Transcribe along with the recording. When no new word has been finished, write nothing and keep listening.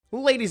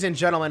Ladies and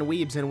gentlemen,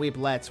 weebs and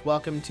weeblettes,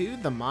 welcome to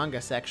the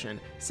manga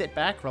section. Sit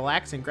back,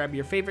 relax, and grab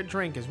your favorite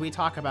drink as we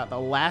talk about the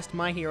last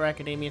My Hero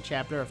Academia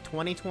chapter of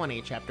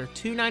 2020, chapter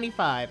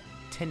 295,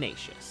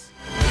 Tenacious.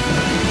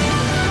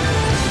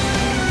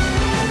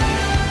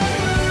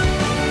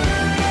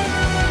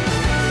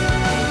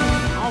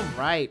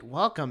 Alright,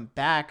 welcome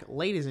back.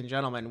 Ladies and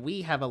gentlemen,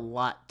 we have a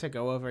lot to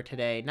go over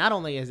today. Not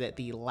only is it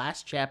the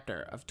last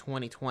chapter of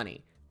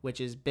 2020, which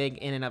is big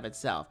in and of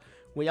itself,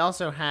 we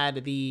also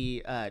had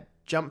the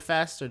Jump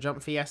Fest or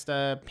Jump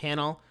Fiesta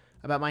panel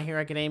about My Hero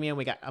Academia.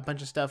 We got a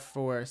bunch of stuff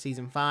for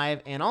season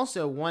 5, and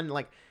also one,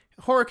 like,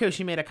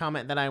 Horikoshi made a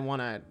comment that I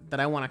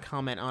wanna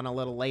comment on a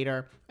little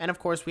later. And of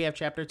course, we have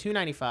chapter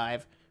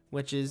 295,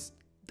 which is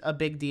a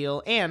big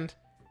deal, and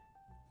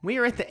we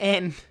are at the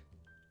end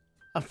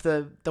of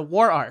the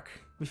war arc.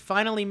 We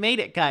finally made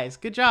it, guys.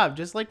 Good job.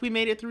 Just like we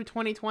made it through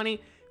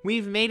 2020,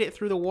 we've made it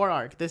through the war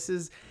arc. This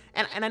is,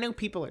 and I know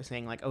people are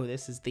saying, like, oh,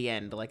 this is the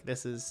end. Like,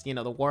 this is, you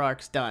know, the war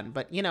arc's done.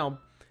 But, you know,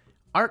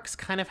 arcs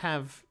kind of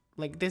have,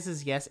 like, this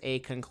is, yes, a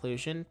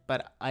conclusion,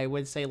 but I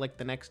would say, like,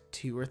 the next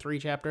 2 or 3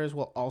 chapters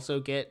will also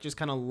get just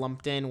kind of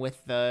lumped in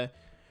with the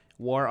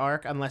war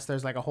arc, unless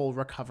there's, like, a whole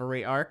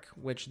recovery arc,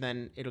 which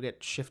then it'll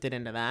get shifted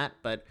into that.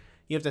 But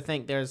you have to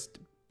think there's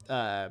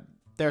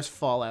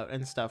fallout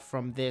and stuff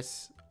from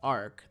this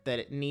arc that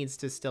it needs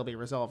to still be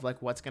resolved,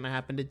 like what's going to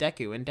happen to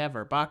Deku,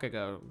 Endeavor,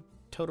 Bakugo,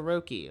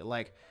 Todoroki.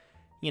 Like,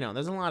 you know,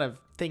 there's a lot of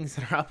things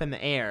that are up in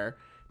the air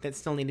that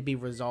still need to be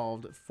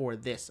resolved for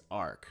this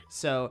arc.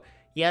 So,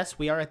 yes,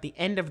 we are at the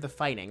end of the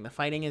fighting. The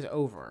fighting is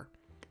over.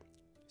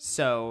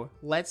 So,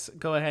 let's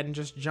go ahead and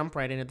just jump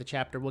right into the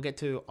chapter. We'll get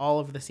to all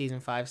of the Season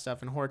 5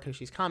 stuff and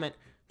Horikoshi's comment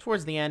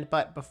towards the end,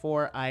 but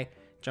before I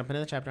jump into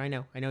the chapter, I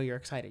know you're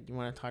excited. You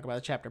want to talk about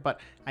the chapter, but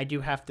I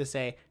do have to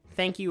say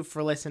thank you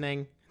for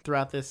listening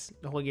throughout this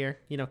whole year.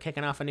 You know,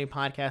 kicking off a new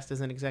podcast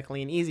isn't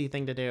exactly an easy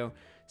thing to do.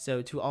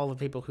 So to all the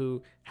people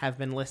who have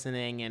been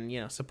listening and,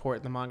 you know,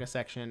 support the manga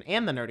section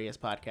and the Nerdiest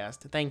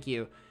podcast, thank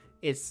you.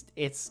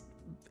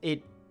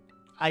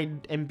 I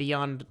am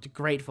beyond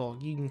grateful.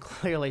 You can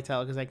clearly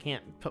tell because I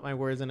can't put my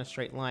words in a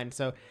straight line.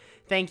 So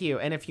thank you.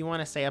 And if you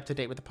want to stay up to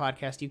date with the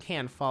podcast, you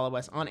can follow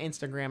us on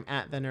Instagram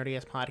at the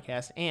Nerdiest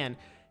Podcast. And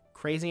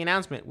crazy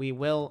announcement, we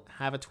will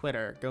have a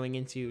Twitter going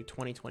into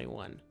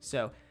 2021.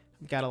 So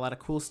we've got a lot of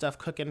cool stuff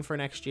cooking for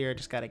next year.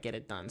 Just got to get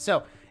it done.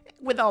 So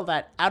with all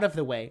that out of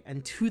the way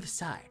and to the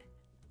side,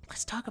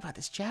 let's talk about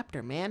this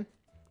chapter, man.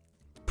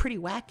 Pretty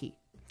wacky.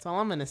 That's all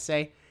I'm going to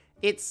say.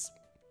 It's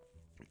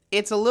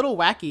a little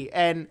wacky.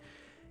 And,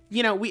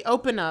 you know, we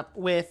open up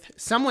with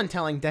someone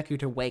telling Deku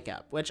to wake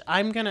up, which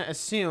I'm going to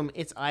assume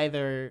it's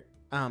either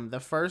the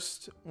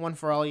first One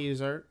For All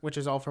user, which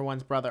is All For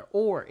One's brother,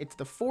 or it's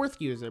the 4th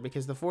user,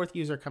 because the 4th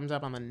user comes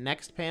up on the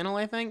next panel,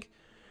 I think.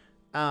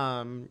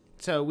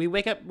 So we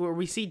wake up where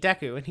we see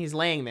Deku, and he's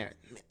laying there.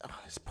 Oh,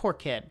 this poor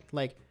kid.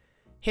 Like,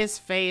 his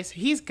face,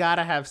 he's got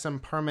to have some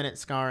permanent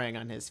scarring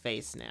on his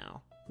face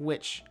now,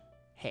 which,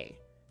 hey,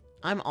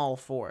 I'm all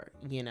for it,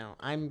 you know,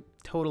 I'm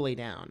totally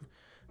down.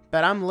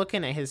 But I'm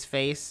looking at his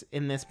face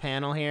in this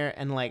panel here,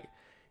 and, like,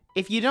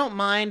 if you don't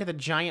mind the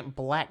giant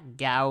black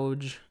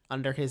gouge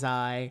under his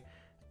eye,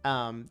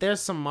 there's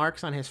some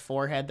marks on his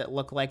forehead that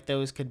look like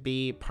those could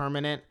be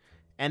permanent,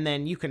 and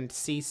then you can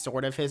see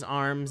sort of his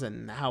arms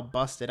and how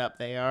busted up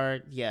they are.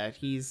 Yeah,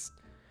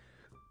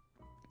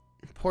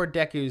 poor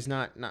Deku's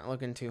not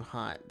looking too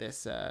hot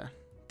this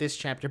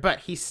chapter, but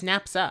he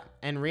snaps up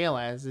and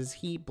realizes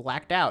he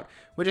blacked out,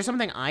 which is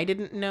something I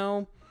didn't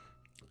know.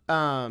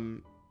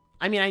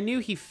 I mean, I knew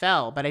he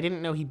fell, but I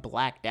didn't know he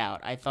blacked out.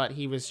 I thought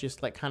he was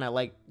just, like, kind of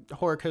like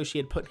Horikoshi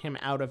had put him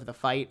out of the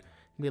fight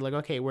and be like,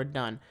 okay, we're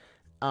done.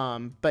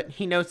 But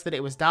he notes that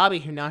it was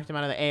Dabi who knocked him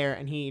out of the air,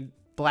 and he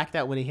blacked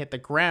out when he hit the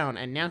ground,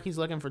 and now he's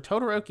looking for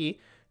Todoroki,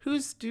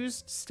 who's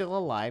still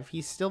alive.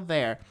 He's still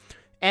there.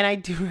 And I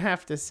do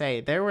have to say,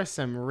 there were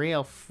some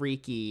real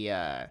freaky,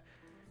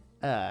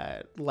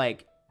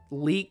 like,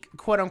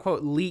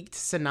 quote-unquote leaked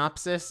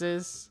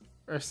synopsises,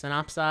 or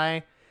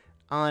synopsi,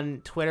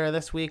 on Twitter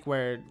this week,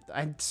 where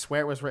I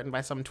swear it was written by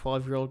some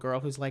 12-year-old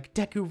girl who's like,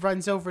 Deku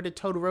runs over to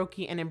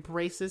Todoroki and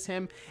embraces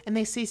him, and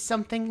they say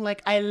something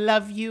like, I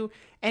love you,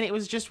 and it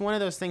was just one of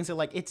those things that,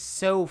 like, it's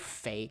so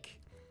fake,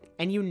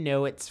 and you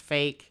know it's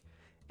fake,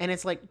 and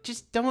it's like,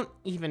 just don't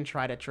even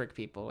try to trick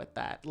people with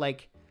that.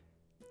 Like,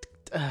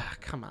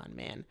 come on,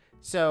 man.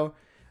 So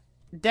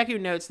Deku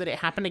notes that it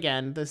happened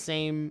again, the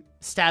same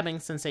stabbing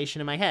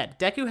sensation in my head.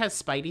 Deku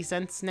has Spidey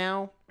sense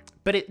now,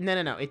 but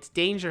no, it's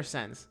danger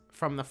sense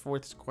from the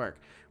 4th quirk,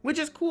 which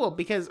is cool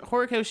because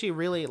Horikoshi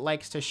really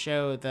likes to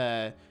show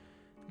the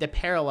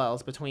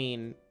parallels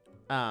between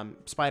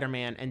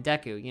Spider-Man and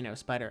Deku. You know,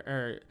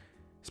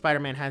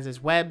 Spider-Man has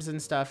his webs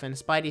and stuff and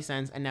Spidey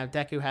sense, and now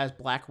Deku has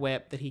Black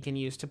Whip that he can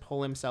use to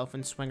pull himself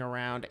and swing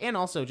around, and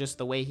also just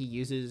the way he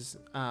uses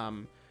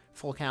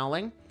full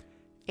cowling.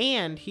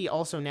 And he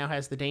also now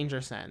has the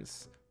danger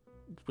sense,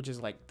 which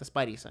is like the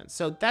Spidey sense.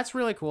 So that's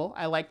really cool.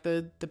 I like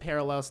the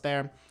parallels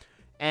there.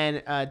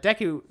 And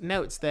Deku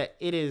notes that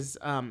it is,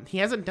 he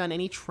hasn't done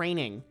any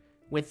training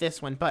with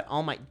this one, but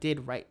All Might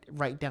did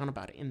write down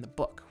about it in the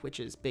book, which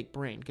is big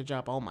brain. Good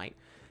job, All Might.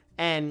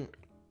 And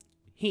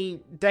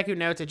Deku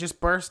notes, it just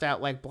burst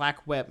out like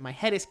Black Whip. My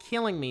head is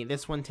killing me.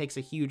 This one takes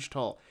a huge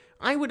toll.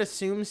 I would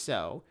assume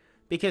so,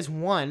 because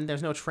one,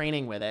 there's no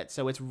training with it,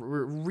 so it's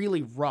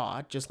really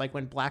raw, just like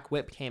when Black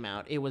Whip came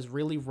out. It was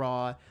really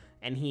raw,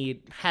 and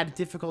he had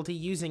difficulty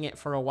using it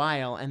for a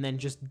while, and then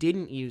just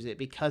didn't use it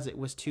because it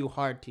was too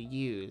hard to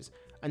use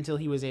until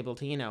he was able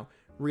to, you know,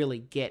 really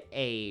get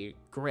a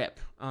grip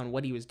on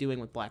what he was doing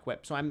with Black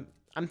Whip. So I'm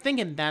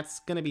thinking that's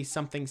going to be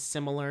something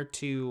similar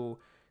to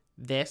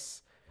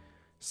this.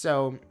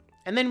 So,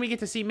 and then we get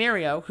to see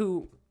Mirio,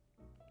 who,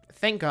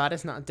 thank God,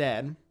 is not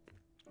dead.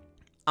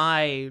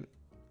 I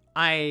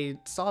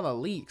saw the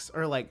leaks,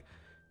 or like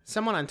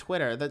someone on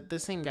Twitter, the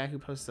same guy who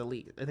posts the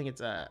leak, I think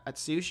it's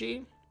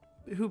Atsushi,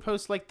 who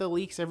posts like the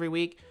leaks every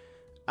week.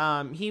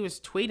 He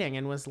was tweeting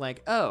and was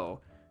like,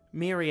 oh,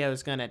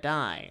 Mirio's gonna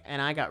die,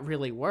 and I got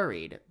really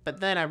worried.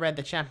 But then I read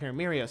the chapter and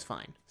Mirio's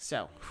fine.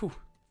 So, whew,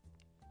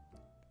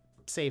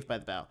 saved by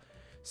the bell.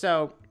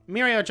 So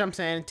Mirio jumps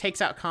in, takes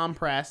out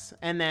Compress,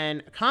 and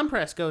then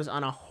Compress goes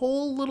on a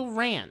whole little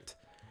rant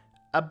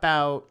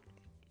about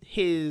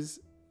his,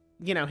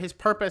 you know, his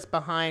purpose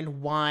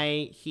behind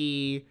why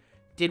he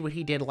did what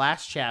he did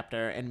last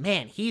chapter. And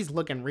man, he's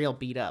looking real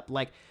beat up.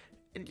 Like,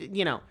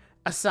 you know,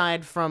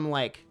 aside from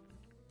like,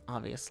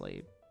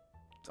 obviously,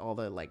 all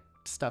the like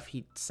stuff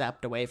he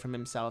sapped away from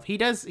himself, he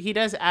does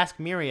ask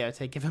Mirio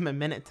to give him a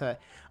minute to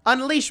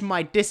unleash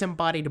my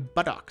disembodied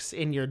buttocks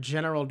in your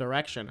general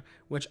direction,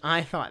 which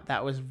I thought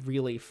that was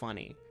really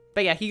funny.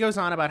 But yeah, he goes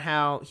on about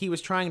how he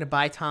was trying to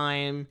buy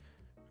time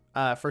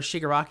for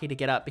Shigaraki to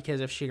get up,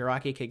 because if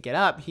Shigaraki could get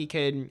up, he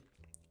could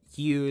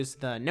use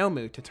the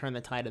Nomu to turn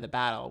the tide of the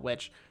battle,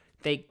 which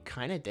they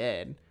kind of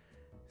did.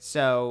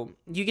 So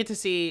you get to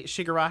see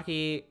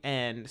Shigaraki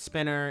and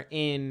Spinner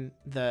in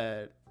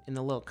the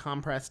little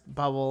compressed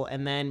bubble,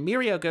 and then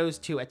Mirio goes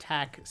to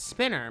attack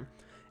Spinner,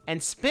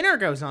 and Spinner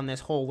goes on this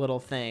whole little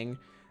thing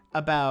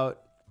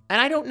about, and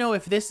I don't know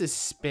if this is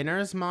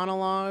Spinner's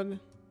monologue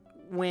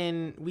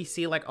when we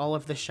see like all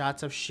of the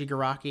shots of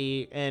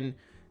Shigaraki, and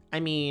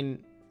I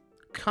mean,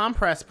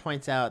 Compress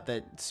points out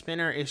that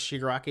Spinner is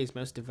Shigaraki's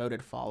most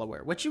devoted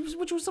follower, which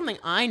was something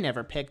I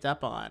never picked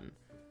up on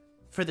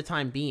for the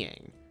time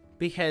being,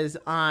 because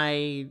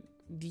I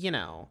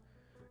never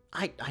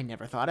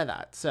thought of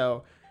that.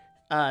 So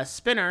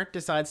Spinner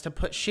decides to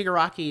put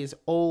Shigaraki's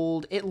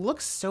old, it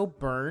looks so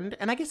burned,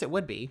 and I guess it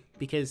would be,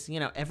 because,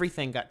 you know,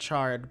 everything got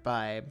charred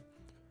by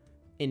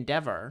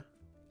Endeavor,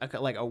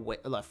 like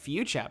a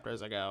few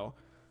chapters ago,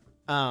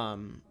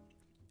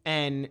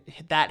 and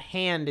that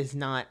hand is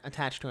not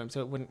attached to him, so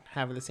it wouldn't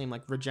have the same,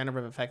 like,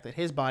 regenerative effect that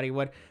his body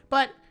would,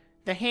 but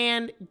the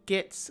hand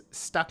gets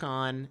stuck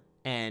on,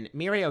 and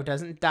Mirio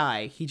doesn't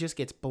die, he just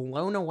gets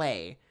blown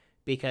away,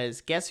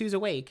 because guess who's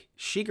awake?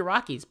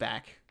 Shigaraki's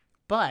back,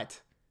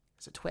 but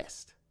it's a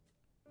twist.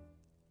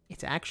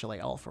 It's actually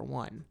All for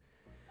One.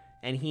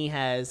 And he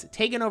has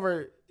taken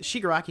over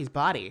Shigaraki's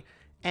body.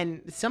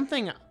 And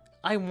something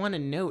I want to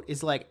note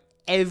is, like,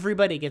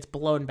 everybody gets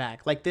blown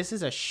back. Like, this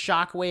is a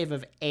shockwave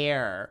of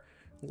air,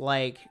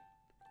 like,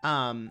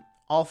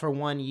 All for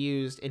One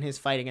used in his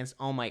fight against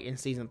All Might in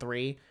Season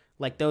 3.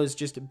 Like, those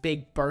just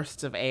big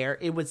bursts of air.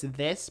 It was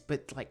this,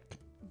 but, like,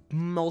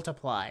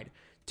 multiplied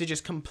to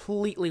just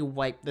completely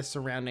wipe the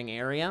surrounding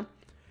area.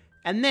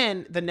 And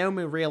then the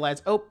Nomu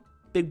realized, oh,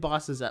 big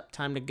boss is up,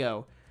 time to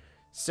go.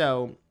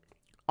 So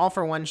All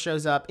for One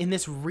shows up in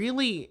this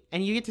really,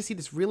 and you get to see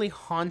this really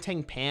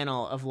haunting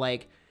panel of,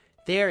 like,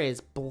 there is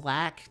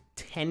black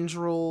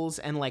tendrils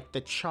and, like,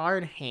 the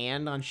charred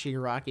hand on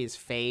Shigaraki's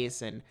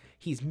face, and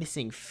he's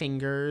missing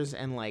fingers,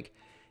 and, like,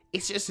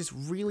 it's just this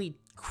really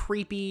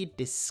creepy,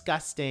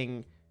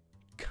 disgusting,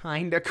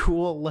 kind of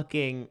cool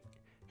looking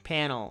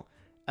panel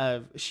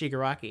of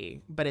Shigaraki,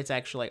 but it's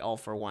actually All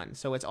for One,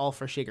 so it's all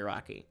for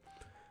Shigaraki.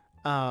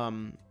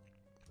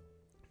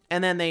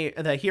 And then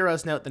the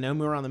heroes note the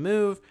Nomu are on the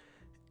move,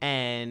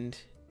 and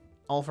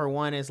All for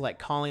One is like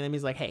calling them.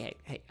 He's like, hey,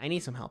 I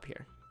need some help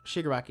here.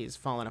 Shigaraki's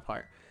falling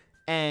apart.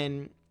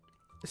 And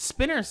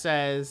Spinner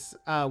says,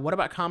 what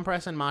about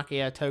Compress and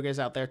Makia? Toga's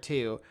out there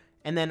too.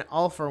 And then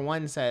All for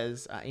One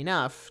says,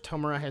 enough,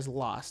 Tomura has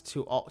lost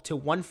to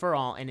One for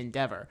All and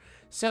Endeavor.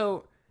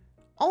 So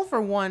All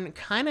for One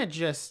kind of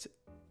just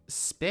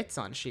spits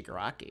on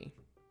Shigaraki,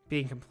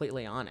 being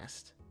completely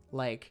honest.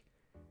 Like,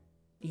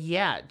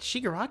 yeah,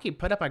 Shigaraki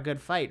put up a good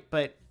fight,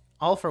 but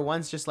All for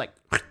One's just like,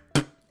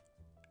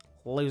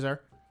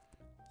 loser.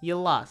 You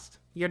lost.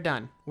 You're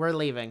done. We're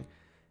leaving.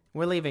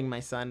 We're leaving, my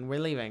son.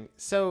 We're leaving.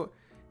 So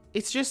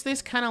it's just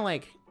this kind of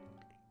like,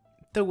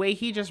 the way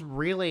he just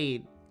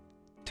really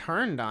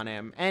turned on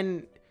him.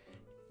 And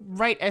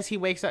right as he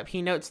wakes up,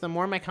 he notes, the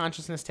more my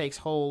consciousness takes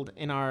hold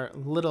in our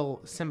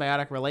little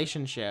symbiotic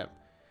relationship,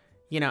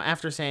 you know,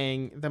 after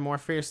saying the more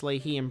fiercely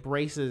he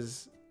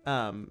embraces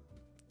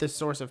the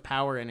source of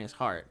power in his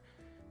heart.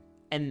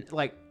 And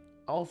like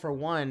All for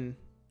One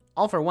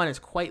is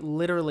quite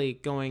literally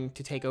going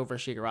to take over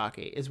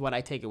Shigaraki, is what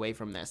I take away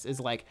from this. Is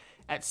like,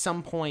 at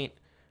some point,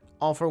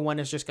 All for One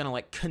is just gonna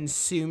like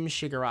consume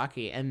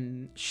Shigaraki,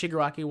 and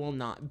Shigaraki will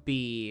not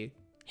be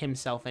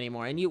himself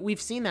anymore. And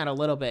we've seen that a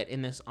little bit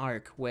in this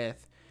arc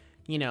with,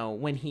 you know,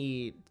 when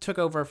he took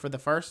over for the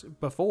first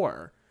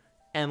before,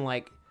 and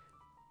like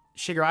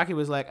Shigaraki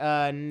was like,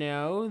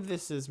 no,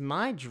 this is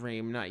my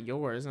dream, not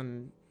yours.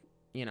 And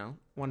you know,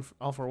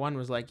 All for One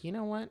was like, you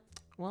know what?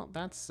 Well,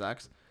 that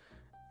sucks.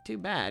 Too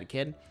bad,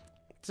 kid.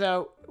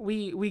 So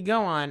we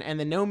go on, and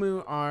the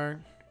Nomu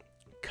are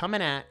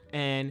coming at,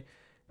 and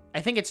I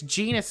think it's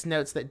Genus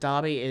notes that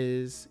Dabi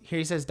is here.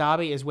 He says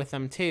Dabi is with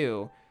them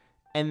too,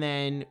 and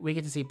then we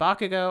get to see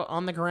Bakugo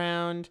on the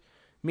ground.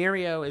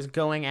 Mirio is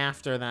going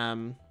after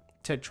them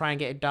to try and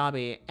get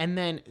Dabi, and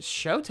then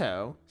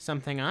Shoto.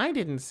 Something I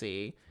didn't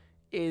see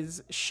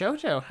is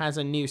Shoto has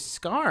a new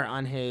scar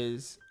on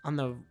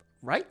the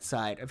right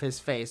side of his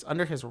face,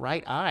 under his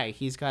right eye.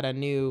 He's got a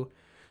new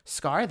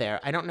scar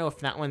there. I don't know if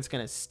that one's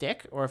gonna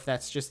stick or if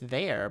that's just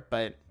there,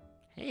 but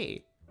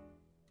hey,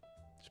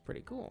 it's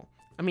pretty cool.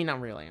 I mean,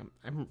 not really.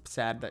 I'm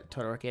sad that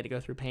Todoroki had to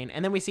go through pain.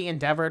 And then we see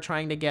Endeavor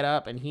trying to get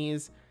up, and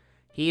he's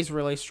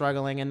really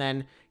struggling. And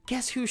then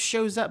guess who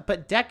shows up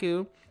but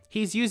Deku?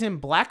 He's using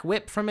Black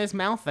Whip from his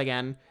mouth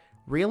again,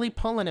 really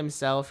pulling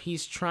himself.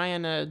 He's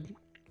trying to,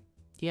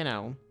 you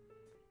know,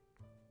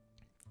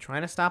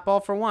 trying to stop All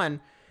for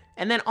One.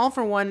 And then All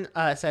for One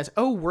says,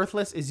 "Oh,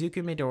 worthless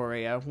Izuku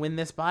Midoriya, when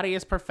this body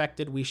is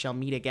perfected, we shall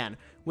meet again,"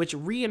 which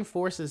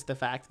reinforces the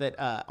fact that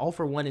All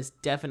for One is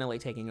definitely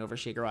taking over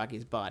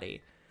Shigaraki's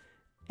body.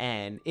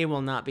 And it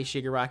will not be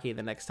Shigaraki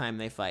the next time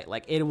they fight.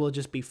 Like, it will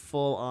just be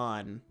full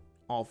on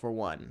All for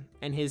One.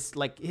 And his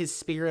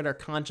spirit or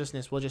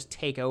consciousness will just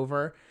take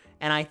over.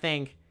 And I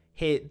think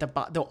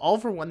the All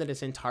for One that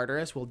is in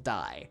Tartarus will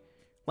die.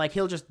 Like,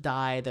 he'll just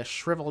die, the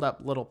shriveled up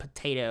little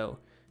potato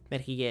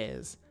that he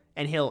is.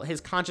 And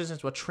his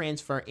consciousness will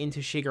transfer into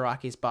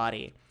Shigaraki's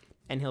body.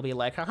 And he'll be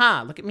like,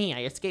 haha, look at me,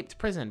 I escaped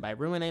prison by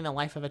ruining the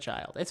life of a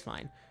child. It's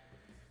fine.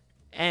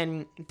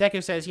 And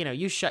Deku says, you know,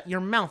 you shut your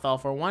mouth, All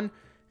for One.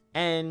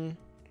 And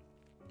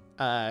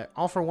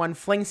All for One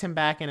flings him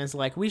back and is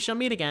like, we shall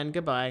meet again,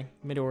 goodbye,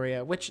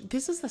 Midoriya. Which,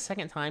 this is the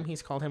second time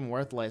he's called him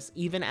worthless,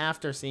 even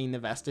after seeing the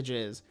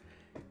vestiges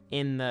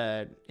in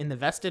the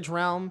vestige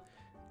realm.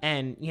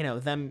 And, you know,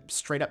 them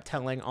straight up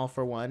telling All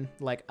for One,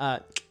 like,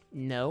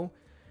 no.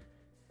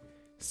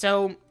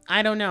 So,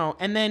 I don't know.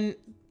 And then,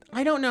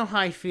 I don't know how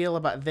I feel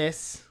about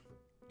this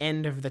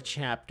end of the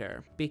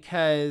chapter,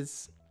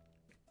 because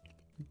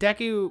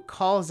Deku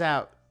calls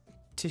out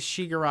to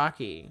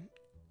Shigaraki.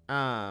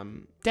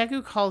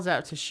 Deku calls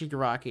out to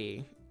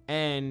Shigaraki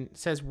and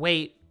says,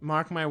 wait,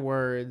 mark my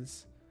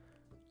words,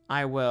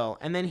 I will.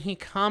 And then he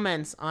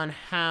comments on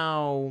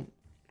how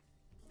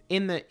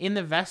in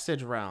the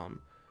vestige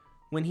realm,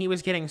 when he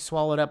was getting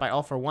swallowed up by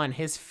All for One,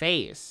 his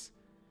face,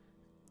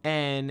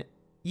 and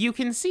you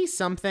can see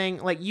something,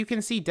 like, you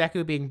can see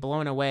Deku being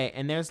blown away,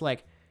 and there's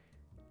like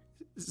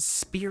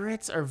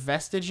spirits or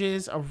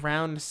vestiges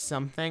around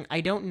something.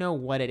 I don't know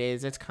what it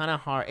is. It's kind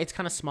of hard. It's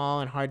kind of small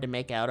and hard to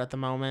make out at the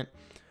moment.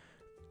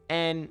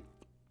 And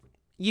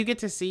you get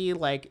to see,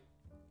 like,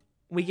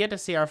 we get to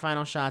see our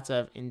final shots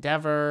of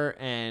Endeavor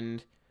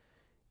and,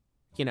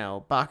 you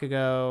know,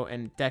 Bakugo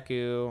and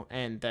Deku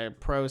and the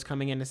pros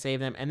coming in to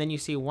save them. And then you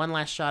see one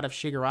last shot of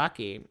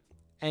Shigaraki,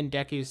 and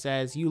Deku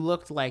says, you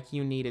looked like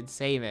you needed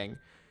saving.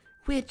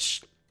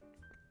 Which,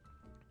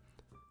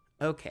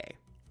 okay.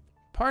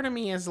 Part of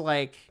me is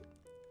like,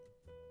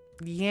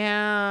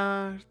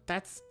 yeah,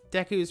 that's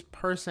Deku's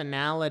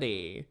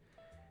personality.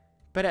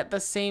 But at the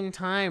same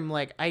time,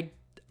 like,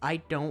 I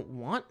don't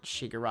want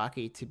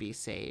Shigaraki to be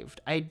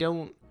saved. I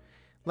don't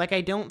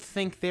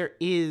think there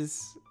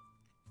is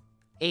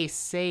a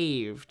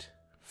saved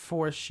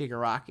for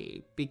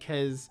Shigaraki,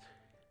 because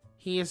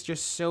he is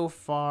just so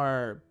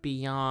far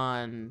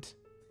beyond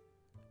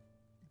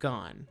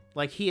gone.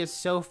 Like, he is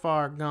so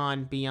far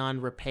gone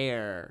beyond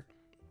repair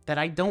that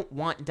I don't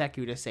want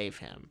Deku to save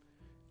him.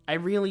 I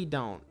really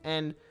don't.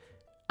 And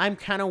I'm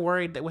kind of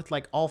worried that with,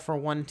 like, All for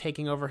One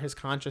taking over his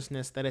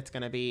consciousness, that it's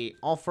going to be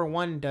All for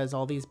One does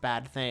all these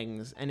bad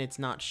things, and it's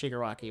not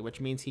Shigaraki, which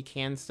means he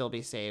can still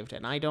be saved.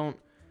 And I don't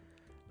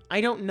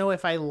know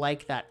if I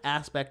like that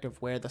aspect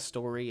of where the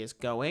story is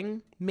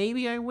going.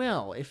 Maybe I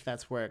will, if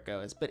that's where it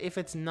goes. But if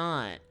it's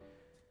not,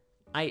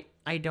 I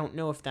don't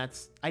know if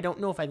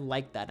I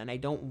like that, and I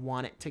don't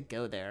want it to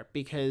go there,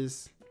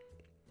 because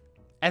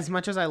as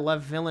much as I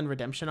love villain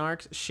redemption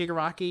arcs,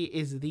 Shigaraki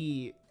is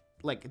the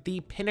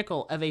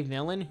pinnacle of a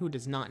villain who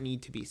does not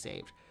need to be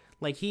saved.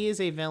 Like, he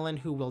is a villain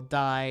who will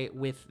die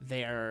with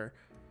their,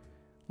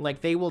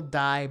 like, they will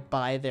die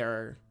by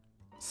their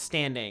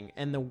standing,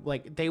 and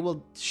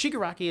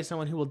Shigaraki is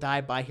someone who will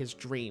die by his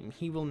dream.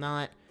 He will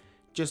not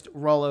just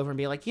roll over and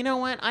be like, you know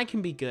what, I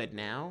can be good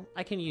now.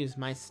 I can use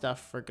my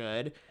stuff for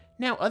good.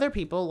 Now, other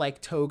people like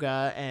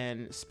Toga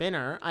and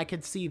Spinner, I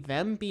could see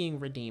them being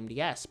redeemed,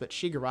 yes, but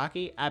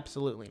Shigaraki,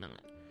 absolutely not.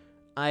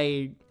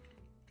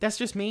 That's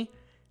just me.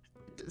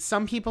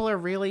 Some people are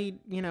really,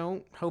 you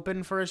know,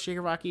 hoping for a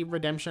Shigaraki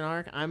redemption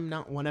arc. I'm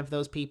not one of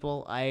those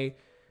people.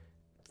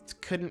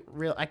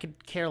 I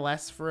could care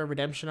less for a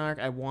redemption arc.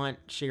 I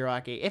want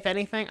Shigaraki. If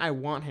anything, I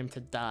want him to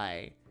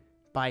die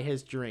by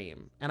his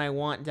dream. And I don't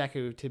want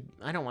Deku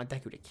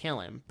to kill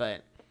him,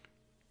 but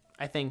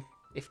I think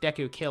if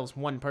Deku kills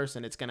one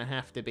person, it's going to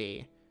have to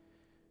be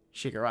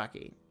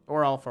Shigaraki.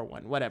 Or All for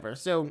One, whatever.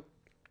 So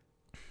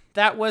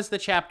that was the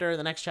chapter.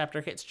 The next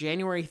chapter hits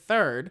January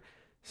 3rd.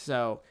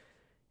 So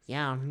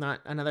yeah,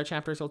 not another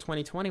chapter till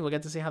 2020. We'll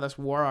get to see how this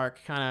war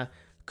arc kind of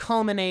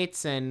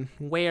culminates and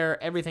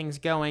where everything's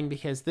going,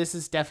 because this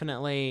is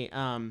definitely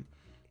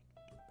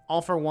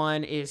All for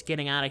One is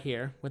getting out of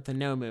here with the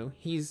Nomu.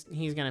 He's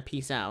gonna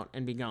peace out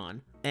and be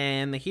gone,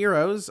 and the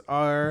heroes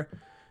are,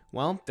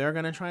 well, they're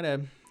gonna try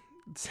to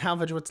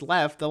salvage what's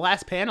left. The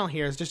last panel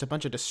here is just a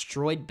bunch of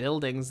destroyed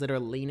buildings that are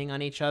leaning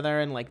on each other,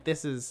 and like,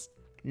 this is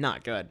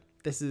not good.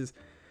 This is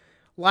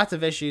lots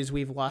of issues.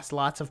 We've lost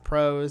lots of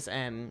pros,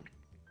 and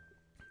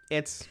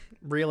it's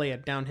really a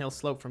downhill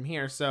slope from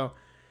here. So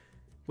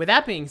with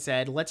that being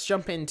said, let's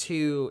jump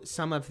into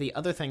some of the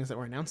other things that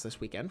were announced this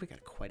weekend. We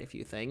got quite a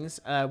few things.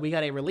 We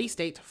got a release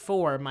date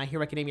for My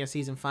Hero Academia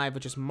Season 5,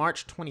 which is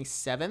March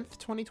 27th,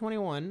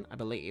 2021, I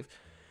believe.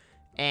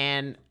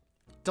 And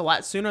it's a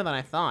lot sooner than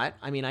I thought.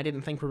 I mean, I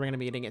didn't think we were going to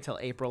be getting it till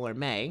April or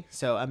May,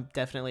 so I'm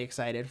definitely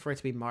excited for it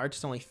to be March.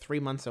 It's only 3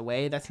 months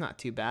away. That's not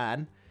too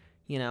bad,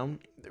 you know,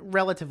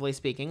 relatively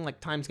speaking. Like,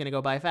 time's going to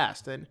go by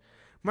fast. And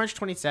March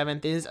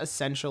 27th is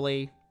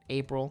essentially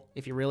April,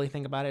 if you really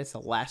think about it. It's the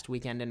last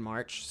weekend in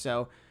March.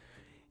 So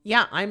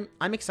yeah, I'm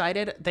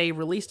excited. They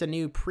released a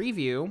new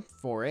preview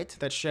for it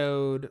that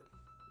showed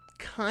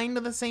kind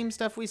of the same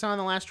stuff we saw in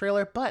the last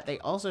trailer, but they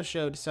also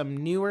showed some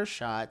newer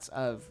shots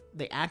of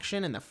the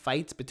action and the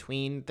fights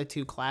between the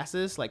two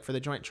classes, like for the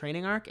joint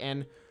training arc.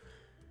 And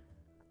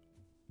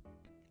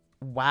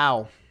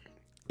wow,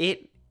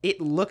 it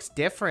looks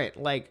different.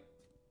 Like,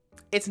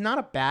 it's not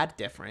a bad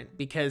different,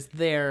 because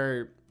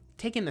they're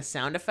taking the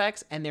sound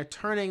effects and they're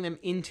turning them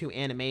into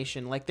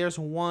animation. Like, there's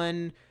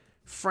one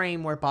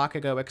frame where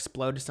Bakugo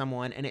explodes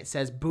someone and it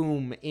says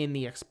boom in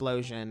the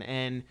explosion,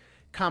 and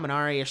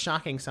Kaminari is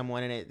shocking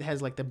someone and it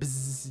has like the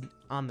bzzz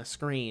on the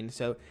screen.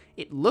 So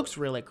it looks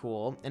really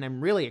cool, and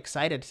I'm really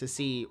excited to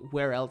see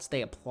where else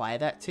they apply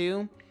that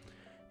to,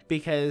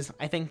 because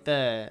I think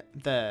the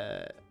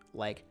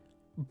like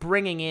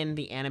bringing in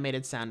the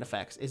animated sound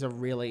effects is a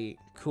really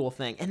cool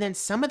thing. And then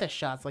some of the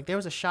shots, like there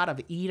was a shot of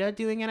Ida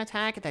doing an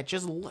attack that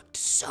just looked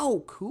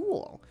so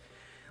cool.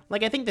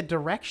 Like, I think the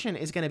direction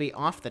is going to be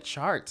off the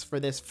charts for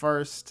this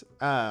first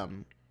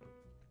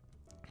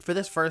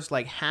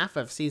like half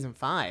of season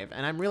 5,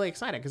 and I'm really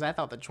excited, because I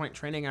thought the joint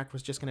training arc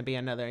was just going to be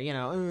another, you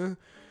know,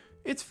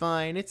 it's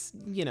fine, it's,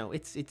 you know,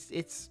 it's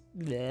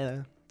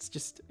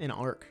just an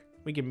arc,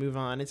 we can move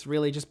on. It's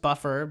really just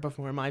buffer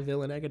before My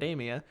Villain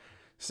Academia.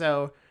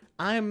 So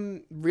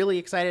I'm really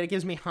excited. It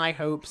gives me high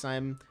hopes.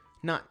 I'm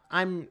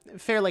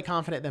fairly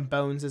confident that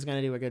Bones is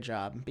going to do a good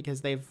job, because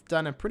they've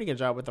done a pretty good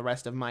job with the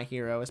rest of My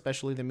Hero,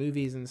 especially the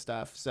movies and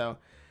stuff. So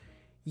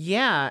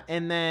yeah,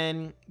 and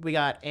then we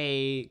got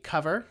a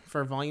cover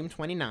for Volume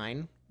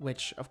 29,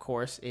 which of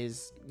course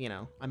is, you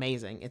know,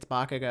 amazing. It's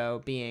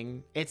Bakugo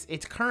being, it's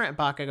current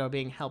Bakugo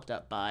being helped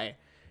up by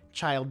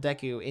Child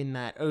Deku in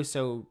that oh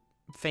so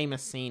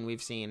famous scene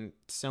we've seen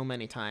so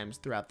many times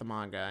throughout the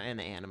manga and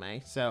the anime.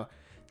 So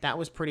that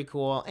was pretty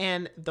cool.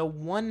 And the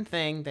one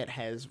thing that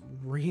has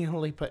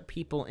really put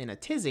people in a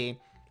tizzy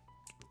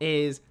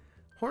is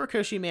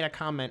Horikoshi made a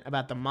comment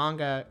about the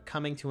manga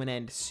coming to an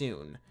end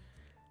soon.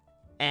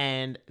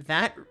 And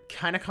that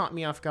kind of caught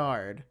me off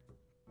guard,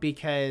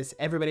 because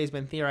everybody's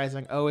been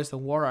theorizing, oh, is the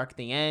war arc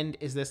the end?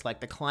 Is this like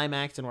the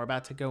climax and we're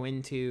about to go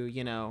into,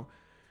 you know,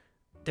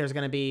 there's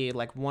going to be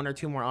like 1 or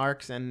 2 more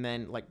arcs, and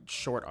then like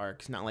short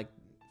arcs, not like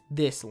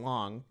this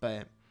long,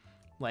 but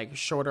like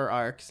shorter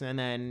arcs, and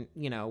then,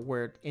 you know,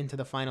 we're into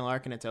the final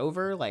arc and it's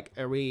over. Like,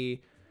 are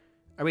we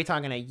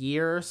talking a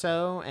year or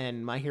so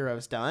and My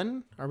Hero's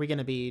done? Are we going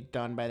to be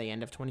done by the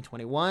end of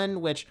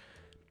 2021? Which,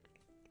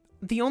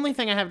 the only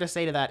thing I have to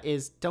say to that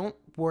is, don't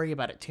worry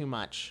about it too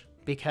much,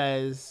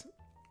 because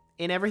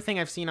in everything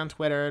I've seen on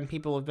Twitter, and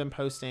people have been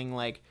posting,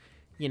 like,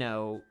 you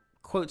know,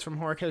 quotes from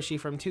Horikoshi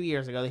from 2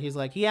 years ago that he's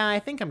like, yeah, I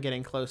think I'm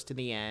getting close to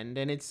the end,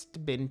 and it's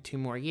been 2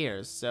 more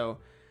years. So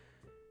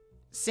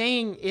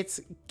saying it's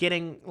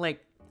getting,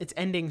 like, it's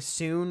ending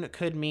soon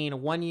could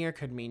mean 1 year,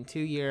 could mean 2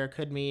 year,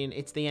 could mean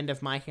it's the end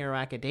of My Hero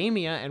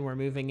Academia and we're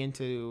moving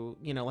into,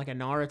 you know, like a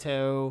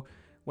Naruto,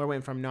 where we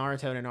went from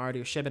Naruto to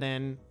Naruto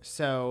Shippuden.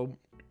 So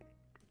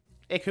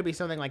it could be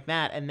something like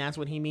that, and that's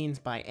what he means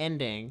by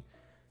ending.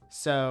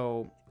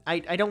 So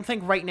I don't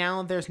think right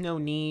now there's no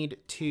need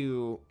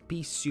to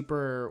be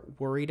super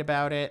worried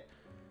about it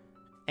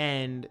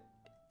and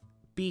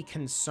be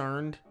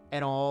concerned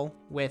at all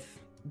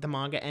with the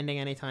manga ending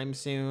anytime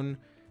soon.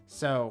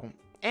 So,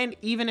 and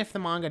even if the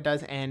manga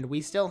does end,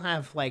 we still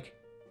have like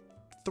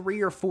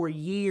 3 or 4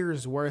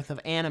 years worth of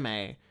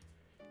anime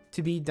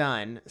to be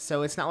done.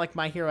 So it's not like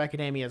My Hero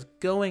Academia is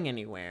going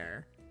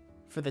anywhere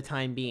for the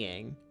time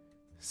being.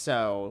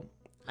 So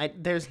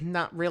there's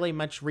not really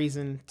much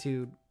reason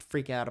to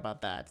freak out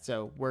about that.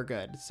 So we're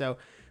good. So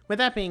with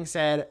that being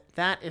said,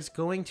 that is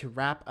going to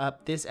wrap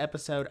up this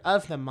episode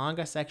of the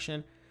manga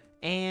section.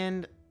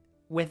 And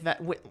with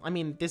that,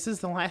 this is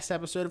the last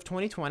episode of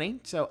 2020,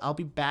 so I'll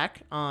be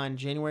back on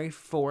January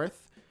 4th,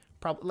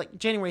 probably like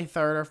January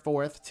 3rd or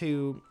 4th,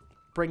 to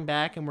bring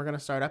back, and we're going to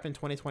start up in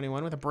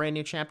 2021 with a brand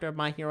new chapter of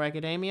My Hero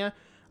Academia.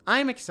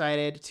 I'm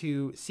excited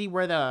to see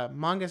where the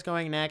manga's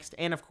going next,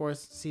 and of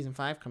course, Season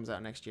 5 comes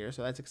out next year,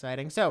 so that's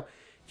exciting. So,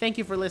 thank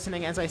you for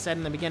listening. As I said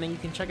in the beginning, you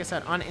can check us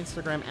out on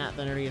Instagram at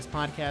The Nerdiest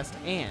Podcast,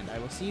 and I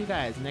will see you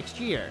guys next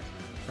year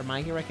for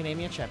My Hero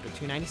Academia Chapter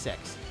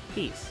 296.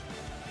 Peace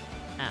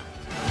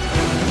out.